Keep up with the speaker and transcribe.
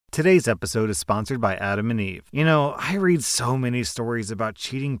Today's episode is sponsored by Adam and Eve. You know, I read so many stories about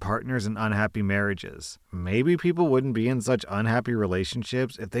cheating partners and unhappy marriages. Maybe people wouldn't be in such unhappy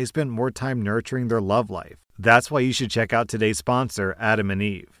relationships if they spent more time nurturing their love life. That's why you should check out today's sponsor, Adam and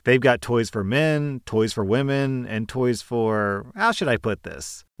Eve. They've got toys for men, toys for women, and toys for... how should I put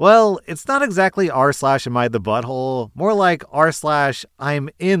this? Well, it's not exactly r/am I the butthole, more like r/I'm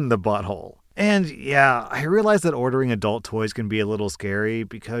in the butthole. And yeah, I realize that ordering adult toys can be a little scary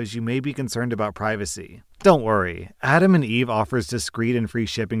because you may be concerned about privacy. Don't worry, Adam and Eve offers discreet and free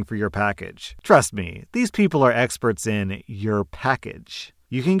shipping for your package. Trust me, these people are experts in your package.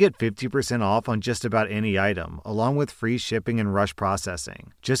 You can get 50% off on just about any item, along with free shipping and rush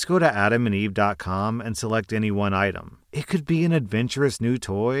processing. Just go to adamandeve.com and select any one item. It could be an adventurous new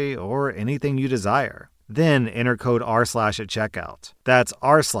toy or anything you desire. Then enter code r/ at checkout. That's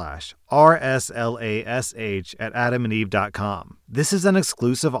r/RSLASH at adamandeve.com. This is an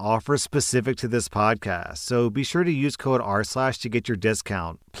exclusive offer specific to this podcast, so be sure to use code r/ to get your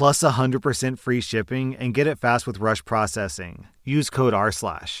discount, plus 100% free shipping, and get it fast with rush processing. Use code r/.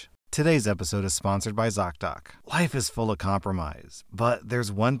 Today's episode is sponsored by ZocDoc. Life is full of compromise, but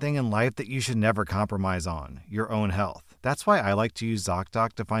there's one thing in life that you should never compromise on: your own health. That's why I like to use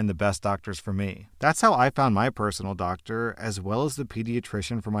ZocDoc to find the best doctors for me. That's how I found my personal doctor, as well as the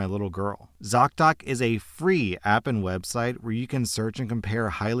pediatrician for my little girl. ZocDoc is a free app and website where you can search and compare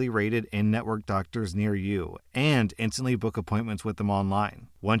highly rated in-network doctors near you and instantly book appointments with them online.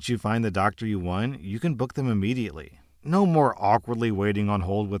 Once you find the doctor you want, you can book them immediately. No more awkwardly waiting on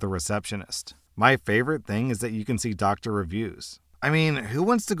hold with a receptionist. My favorite thing is that you can see doctor reviews. I mean, who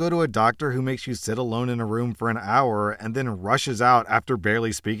wants to go to a doctor who makes you sit alone in a room for an hour and then rushes out after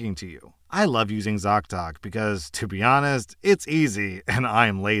barely speaking to you? I love using ZocDoc because, to be honest, it's easy and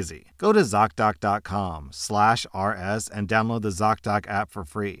I'm lazy. Go to ZocDoc.com/RS and download the ZocDoc app for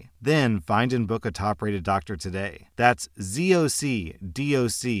free. Then find and book a top-rated doctor today. That's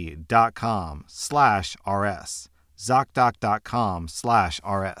ZocDoc.com/RS.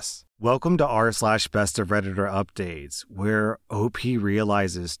 ZocDoc.com/RS. Welcome to r/Best of Redditor Updates, where OP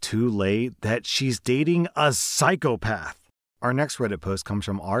realizes too late that she's dating a psychopath. Our next Reddit post comes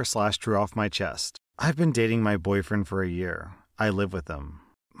from r/True Off My Chest. I've been dating my boyfriend for a year. I live with him.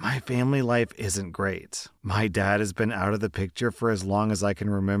 My family life isn't great. My dad has been out of the picture for as long as I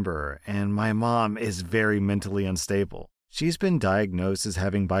can remember, and my mom is very mentally unstable. She's been diagnosed as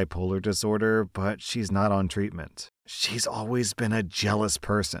having bipolar disorder, but she's not on treatment. She's always been a jealous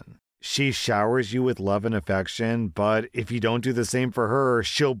person. She showers you with love and affection, but if you don't do the same for her,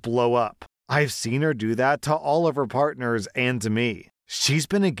 she'll blow up. I've seen her do that to all of her partners and to me. She's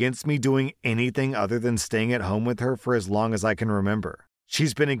been against me doing anything other than staying at home with her for as long as I can remember.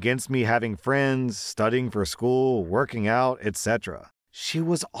 She's been against me having friends, studying for school, working out, etc. She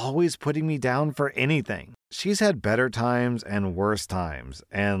was always putting me down for anything. She's had better times and worse times,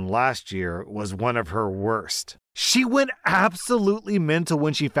 and last year was one of her worst. She went absolutely mental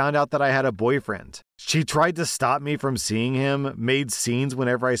when she found out that I had a boyfriend. She tried to stop me from seeing him, made scenes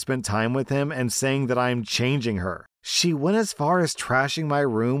whenever I spent time with him, and saying that I'm changing her. She went as far as trashing my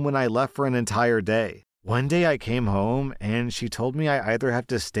room when I left for an entire day. One day I came home and she told me I either have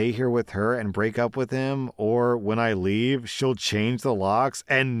to stay here with her and break up with him, or when I leave, she'll change the locks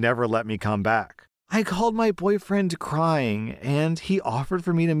and never let me come back. I called my boyfriend crying and he offered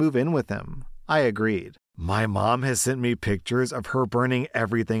for me to move in with him. I agreed. My mom has sent me pictures of her burning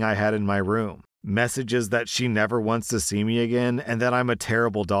everything I had in my room, messages that she never wants to see me again and that I'm a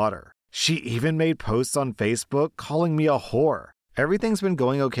terrible daughter. She even made posts on Facebook calling me a whore. Everything's been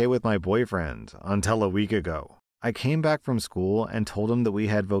going okay with my boyfriend until a week ago. I came back from school and told him that we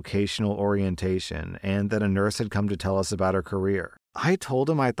had vocational orientation and that a nurse had come to tell us about her career. I told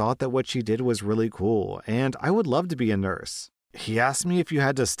him I thought that what she did was really cool and I would love to be a nurse. He asked me if you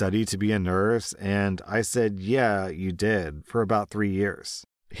had to study to be a nurse, and I said, yeah, you did, for about 3 years.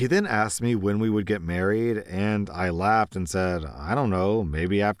 He then asked me when we would get married, and I laughed and said, I don't know,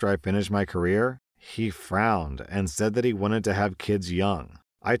 maybe after I finish my career? He frowned and said that he wanted to have kids young.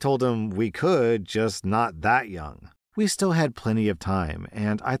 I told him we could, just not that young. We still had plenty of time,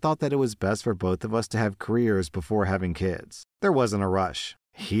 and I thought that it was best for both of us to have careers before having kids. There wasn't a rush.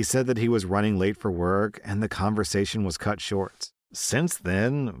 He said that he was running late for work, and the conversation was cut short. Since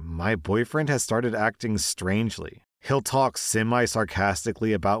then, my boyfriend has started acting strangely. He'll talk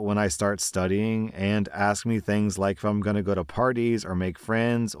semi-sarcastically about when I start studying and ask me things like if I'm going to go to parties or make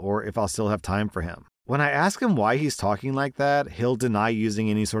friends or if I'll still have time for him. When I ask him why he's talking like that, he'll deny using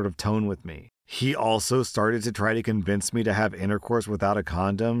any sort of tone with me. He also started to try to convince me to have intercourse without a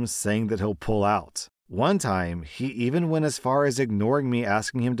condom, saying that he'll pull out. One time, he even went as far as ignoring me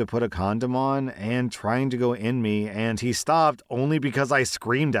asking him to put a condom on and trying to go in me, and he stopped only because I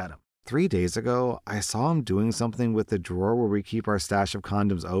screamed at him. 3 days ago, I saw him doing something with the drawer where we keep our stash of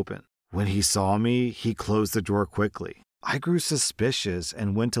condoms open. When he saw me, he closed the drawer quickly. I grew suspicious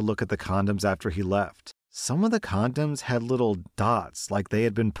and went to look at the condoms after he left. Some of the condoms had little dots like they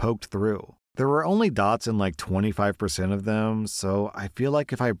had been poked through. There were only dots in like 25% of them, so I feel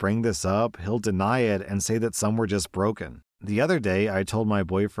like if I bring this up, he'll deny it and say that some were just broken. The other day, I told my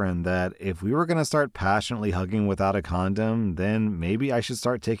boyfriend that if we were going to start passionately hugging without a condom, then maybe I should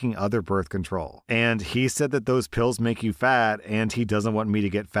start taking other birth control. And he said that those pills make you fat and he doesn't want me to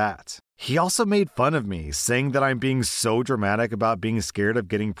get fat. He also made fun of me, saying that I'm being so dramatic about being scared of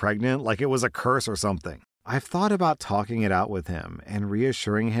getting pregnant like it was a curse or something. I've thought about talking it out with him and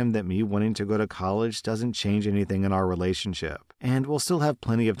reassuring him that me wanting to go to college doesn't change anything in our relationship, and we'll still have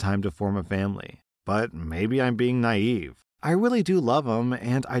plenty of time to form a family. But maybe I'm being naive. I really do love him,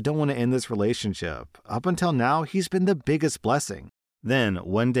 and I don't want to end this relationship. Up until now, he's been the biggest blessing. Then,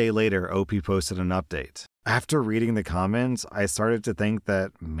 one day later, OP posted an update. After reading the comments, I started to think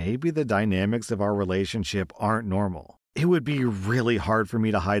that maybe the dynamics of our relationship aren't normal. It would be really hard for me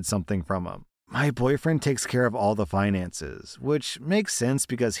to hide something from him. My boyfriend takes care of all the finances, which makes sense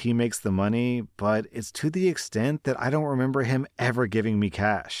because he makes the money, but it's to the extent that I don't remember him ever giving me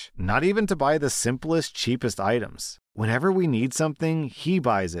cash, not even to buy the simplest, cheapest items. Whenever we need something, he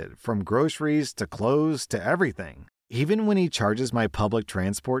buys it, from groceries to clothes to everything. Even when he charges my public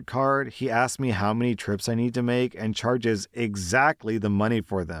transport card, he asks me how many trips I need to make and charges exactly the money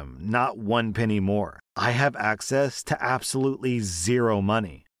for them, not 1 penny more. I have access to absolutely zero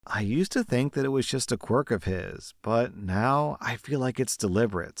money. I used to think that it was just a quirk of his, but now I feel like it's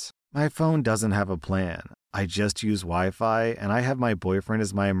deliberate. My phone doesn't have a plan. I just use Wi-Fi, and I have my boyfriend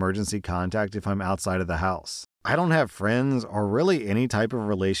as my emergency contact if I'm outside of the house. I don't have friends or really any type of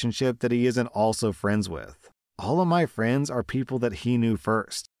relationship that he isn't also friends with. All of my friends are people that he knew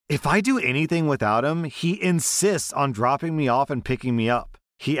first. If I do anything without him, he insists on dropping me off and picking me up.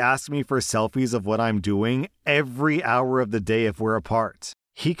 He asks me for selfies of what I'm doing every hour of the day if we're apart.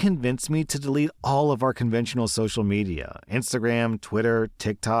 He convinced me to delete all of our conventional social media, Instagram, Twitter,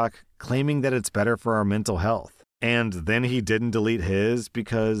 TikTok, claiming that it's better for our mental health. And then he didn't delete his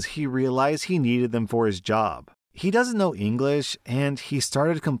because he realized he needed them for his job. He doesn't know English, and he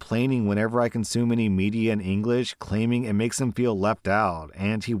started complaining whenever I consume any media in English, claiming it makes him feel left out,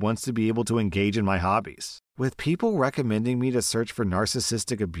 and he wants to be able to engage in my hobbies. With people recommending me to search for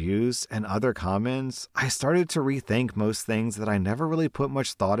narcissistic abuse and other comments, I started to rethink most things that I never really put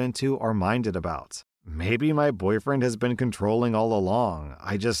much thought into or minded about. Maybe my boyfriend has been controlling all along,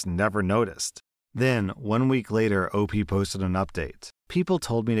 I just never noticed. Then, 1 week later, OP posted an update. People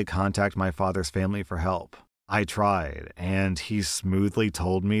told me to contact my father's family for help. I tried, and he smoothly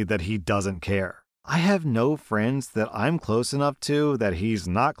told me that he doesn't care. I have no friends that I'm close enough to that he's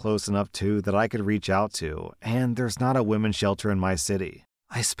not close enough to that I could reach out to, and there's not a women's shelter in my city.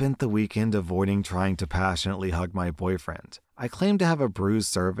 I spent the weekend avoiding trying to passionately hug my boyfriend. I claimed to have a bruised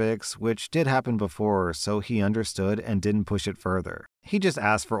cervix, which did happen before, so he understood and didn't push it further. He just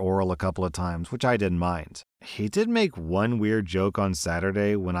asked for oral a couple of times, which I didn't mind. He did make one weird joke on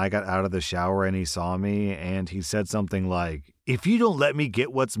Saturday when I got out of the shower and he saw me, and he said something like, "If you don't let me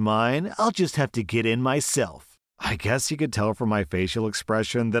get what's mine, I'll just have to get in myself." I guess he could tell from my facial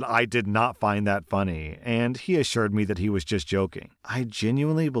expression that I did not find that funny, and he assured me that he was just joking. I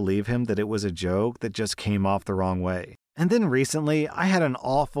genuinely believe him that it was a joke that just came off the wrong way. And then recently, I had an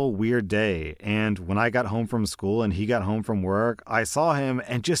awful weird day, and when I got home from school and he got home from work, I saw him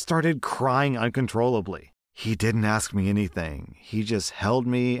and just started crying uncontrollably. He didn't ask me anything. He just held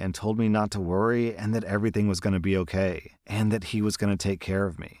me and told me not to worry and that everything was going to be okay, and that he was going to take care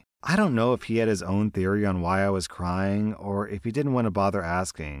of me. I don't know if he had his own theory on why I was crying or if he didn't want to bother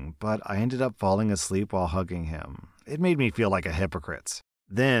asking, but I ended up falling asleep while hugging him. It made me feel like a hypocrite.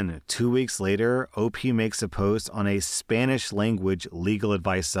 Then, 2 weeks later, OP makes a post on a Spanish language legal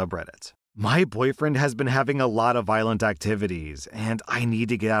advice subreddit. My boyfriend has been having a lot of violent activities, and I need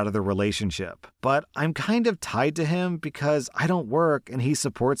to get out of the relationship. But I'm kind of tied to him because I don't work and he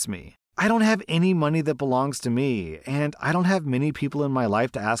supports me. I don't have any money that belongs to me, and I don't have many people in my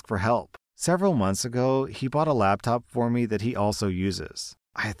life to ask for help. Several months ago, he bought a laptop for me that he also uses.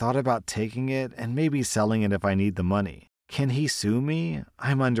 I thought about taking it and maybe selling it if I need the money. Can he sue me?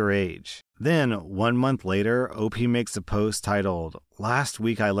 I'm underage. Then, 1 month later, OP makes a post titled, "Last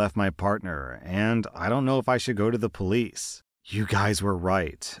week I left my partner, and I don't know if I should go to the police." You guys were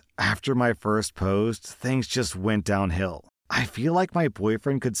right. After my first post, things just went downhill. I feel like my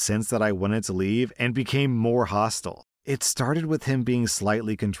boyfriend could sense that I wanted to leave and became more hostile. It started with him being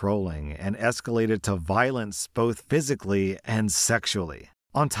slightly controlling and escalated to violence both physically and sexually.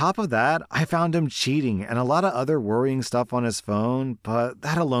 On top of that, I found him cheating and a lot of other worrying stuff on his phone, but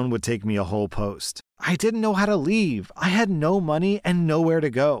that alone would take me a whole post. I didn't know how to leave. I had no money and nowhere to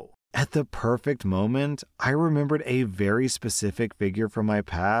go. At the perfect moment, I remembered a very specific figure from my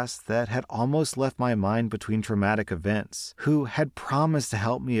past that had almost left my mind between traumatic events, who had promised to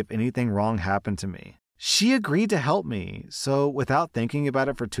help me if anything wrong happened to me. She agreed to help me, so without thinking about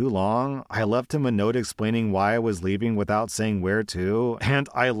it for too long, I left him a note explaining why I was leaving without saying where to, and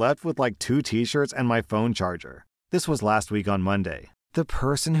I left with like 2 t-shirts and my phone charger. This was last week on Monday. The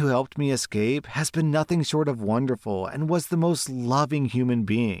person who helped me escape has been nothing short of wonderful and was the most loving human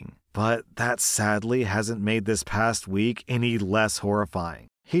being, but that sadly hasn't made this past week any less horrifying.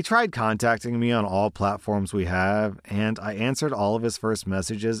 He tried contacting me on all platforms we have, and I answered all of his first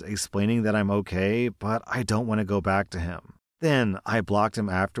messages explaining that I'm okay, but I don't want to go back to him. Then I blocked him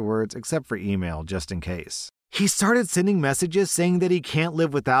afterwards, except for email, just in case. He started sending messages saying that he can't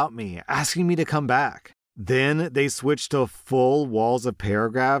live without me, asking me to come back. Then they switched to full walls of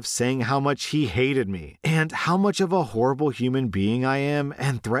paragraphs saying how much he hated me, and how much of a horrible human being I am,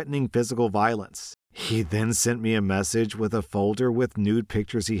 and threatening physical violence. He then sent me a message with a folder with nude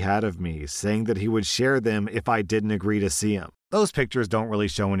pictures he had of me, saying that he would share them if I didn't agree to see him. Those pictures don't really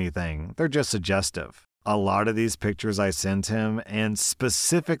show anything, they're just suggestive. A lot of these pictures I sent him, and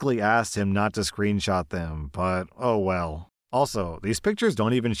specifically asked him not to screenshot them, but oh well. Also, these pictures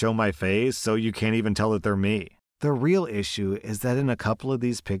don't even show my face, so you can't even tell that they're me. The real issue is that in a couple of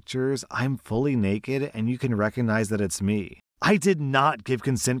these pictures, I'm fully naked and you can recognize that it's me. I did not give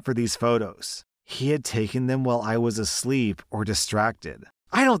consent for these photos. He had taken them while I was asleep or distracted.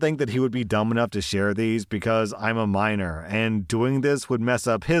 I don't think that he would be dumb enough to share these because I'm a minor, and doing this would mess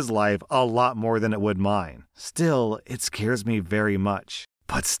up his life a lot more than it would mine. Still, it scares me very much.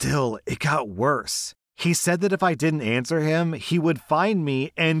 But still, it got worse. He said that if I didn't answer him, he would find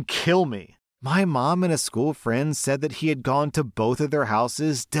me and kill me. My mom and a school friend said that he had gone to both of their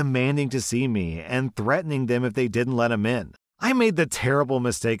houses demanding to see me and threatening them if they didn't let him in. I made the terrible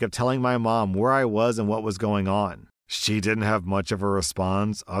mistake of telling my mom where I was and what was going on. She didn't have much of a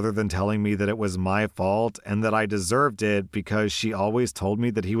response other than telling me that it was my fault and that I deserved it because she always told me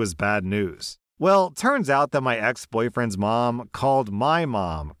that he was bad news. Well, turns out that my ex-boyfriend's mom called my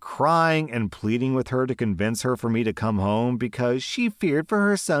mom, crying and pleading with her to convince her for me to come home because she feared for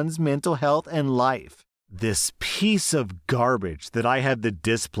her son's mental health and life. This piece of garbage that I had the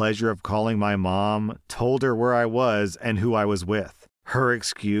displeasure of calling my mom told her where I was and who I was with. Her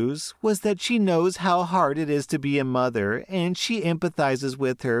excuse was that she knows how hard it is to be a mother and she empathizes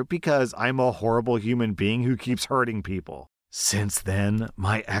with her because I'm a horrible human being who keeps hurting people. Since then,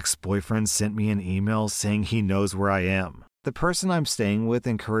 my ex-boyfriend sent me an email saying he knows where I am. The person I'm staying with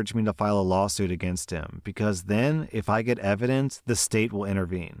encouraged me to file a lawsuit against him because then, if I get evidence, the state will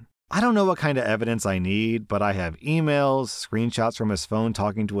intervene. I don't know what kind of evidence I need, but I have emails, screenshots from his phone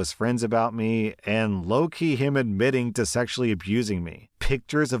talking to his friends about me, and low-key him admitting to sexually abusing me,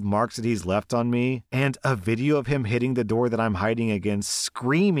 pictures of marks that he's left on me, and a video of him hitting the door that I'm hiding against,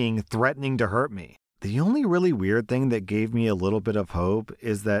 screaming, threatening to hurt me. The only really weird thing that gave me a little bit of hope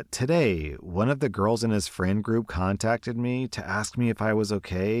is that today, one of the girls in his friend group contacted me to ask me if I was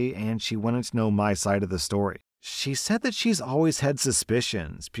okay, and she wanted to know my side of the story. She said that she's always had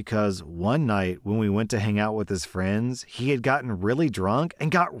suspicions because one night when we went to hang out with his friends, he had gotten really drunk and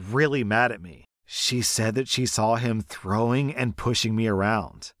got really mad at me. She said that she saw him throwing and pushing me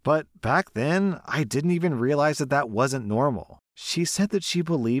around. But back then, I didn't even realize that that wasn't normal. She said that she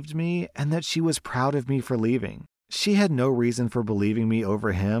believed me and that she was proud of me for leaving. She had no reason for believing me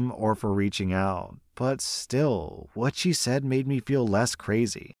over him or for reaching out. But still, what she said made me feel less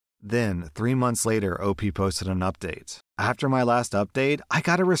crazy. Then, 3 months later, OP posted an update. After my last update, I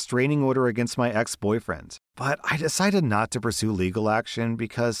got a restraining order against my ex-boyfriend. But I decided not to pursue legal action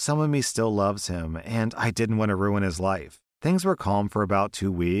because some of me still loves him and I didn't want to ruin his life. Things were calm for about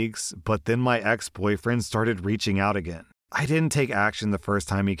 2 weeks, but then my ex-boyfriend started reaching out again. I didn't take action the first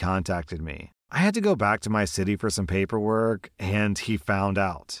time he contacted me. I had to go back to my city for some paperwork, and he found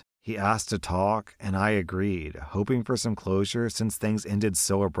out. He asked to talk, and I agreed, hoping for some closure since things ended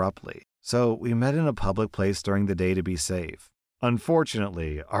so abruptly. So we met in a public place during the day to be safe.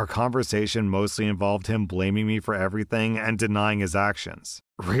 Unfortunately, our conversation mostly involved him blaming me for everything and denying his actions.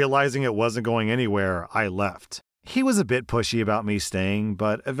 Realizing it wasn't going anywhere, I left. He was a bit pushy about me staying,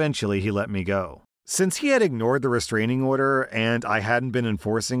 but eventually he let me go. Since he had ignored the restraining order and I hadn't been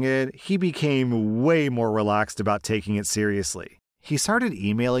enforcing it, he became way more relaxed about taking it seriously. He started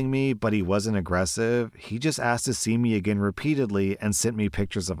emailing me, but he wasn't aggressive. He just asked to see me again repeatedly and sent me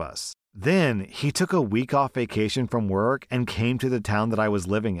pictures of us. Then he took a week off vacation from work and came to the town that I was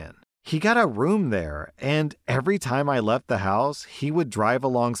living in. He got a room there, and every time I left the house, he would drive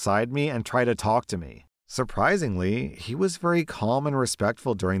alongside me and try to talk to me. Surprisingly, he was very calm and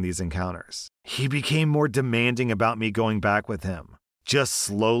respectful during these encounters. He became more demanding about me going back with him. Just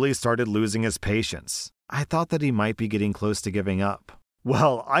slowly started losing his patience. I thought that he might be getting close to giving up.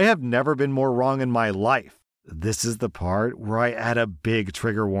 Well, I have never been more wrong in my life. This is the part where I add a big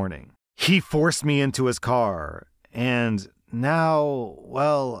trigger warning. He forced me into his car, and now,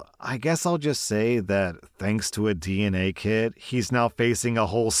 well, I guess I'll just say that thanks to a DNA kit, he's now facing a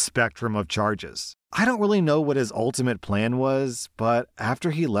whole spectrum of charges. I don't really know what his ultimate plan was, but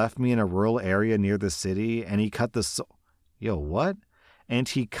after he left me in a rural area near the city and he cut the And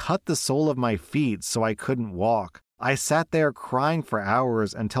he cut the sole of my feet so I couldn't walk. I sat there crying for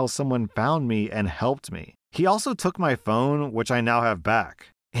hours until someone found me and helped me. He also took my phone, which I now have back.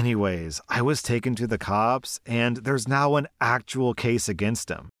 Anyways, I was taken to the cops, and there's now an actual case against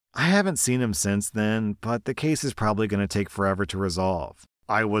him. I haven't seen him since then, but the case is probably going to take forever to resolve.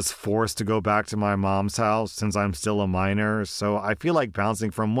 I was forced to go back to my mom's house since I'm still a minor, so I feel like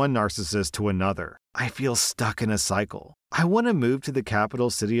bouncing from one narcissist to another. I feel stuck in a cycle. I want to move to the capital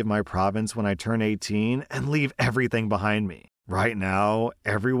city of my province when I turn 18 and leave everything behind me. Right now,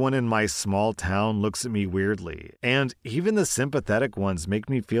 everyone in my small town looks at me weirdly, and even the sympathetic ones make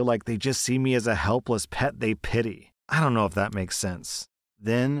me feel like they just see me as a helpless pet they pity. I don't know if that makes sense.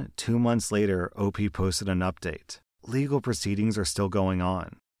 Then, 2 months later, OP posted an update. Legal proceedings are still going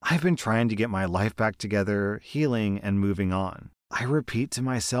on. I've been trying to get my life back together, healing, and moving on. I repeat to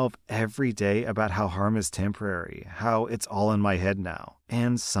myself every day about how harm is temporary, how it's all in my head now.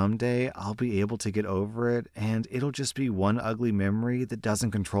 And someday I'll be able to get over it, and it'll just be one ugly memory that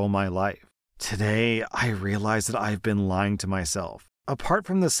doesn't control my life. Today, I realize that I've been lying to myself. Apart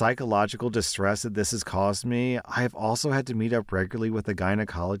from the psychological distress that this has caused me, I've also had to meet up regularly with a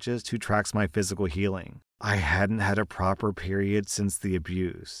gynecologist who tracks my physical healing. I hadn't had a proper period since the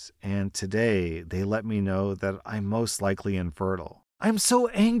abuse, and today they let me know that I'm most likely infertile. I'm so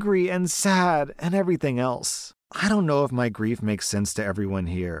angry and sad and everything else. I don't know if my grief makes sense to everyone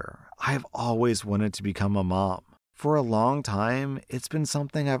here. I've always wanted to become a mom. For a long time, it's been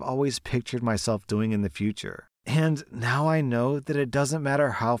something I've always pictured myself doing in the future. And now I know that it doesn't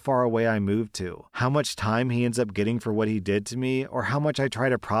matter how far away I move to, how much time he ends up getting for what he did to me, or how much I try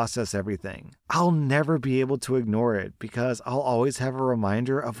to process everything. I'll never be able to ignore it because I'll always have a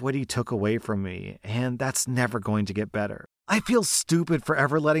reminder of what he took away from me, and that's never going to get better. I feel stupid for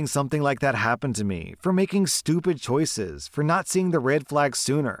ever letting something like that happen to me, for making stupid choices, for not seeing the red flags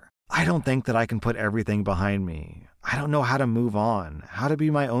sooner. I don't think that I can put everything behind me. I don't know how to move on, how to be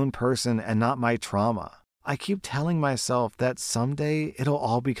my own person and not my trauma. I keep telling myself that someday it'll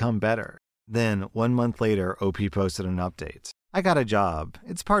all become better. Then, 1 month later, OP posted an update. I got a job.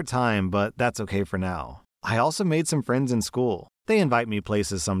 It's part-time, but that's okay for now. I also made some friends in school. They invite me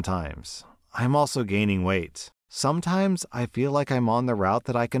places sometimes. I'm also gaining weight. Sometimes I feel like I'm on the route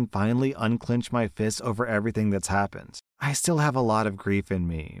that I can finally unclench my fists over everything that's happened. I still have a lot of grief in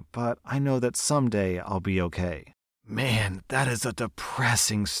me, but I know that someday I'll be okay. Man, that is a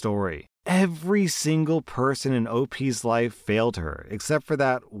depressing story. Every single person in OP's life failed her, except for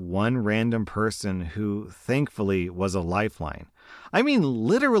that one random person who, thankfully, was a lifeline. I mean,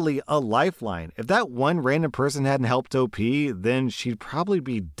 literally a lifeline. If that one random person hadn't helped OP, then she'd probably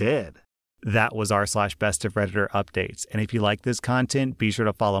be dead. That was r/Bestof Redditor updates. And if you like this content, be sure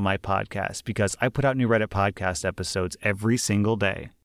to follow my podcast because I put out new Reddit podcast episodes every single day.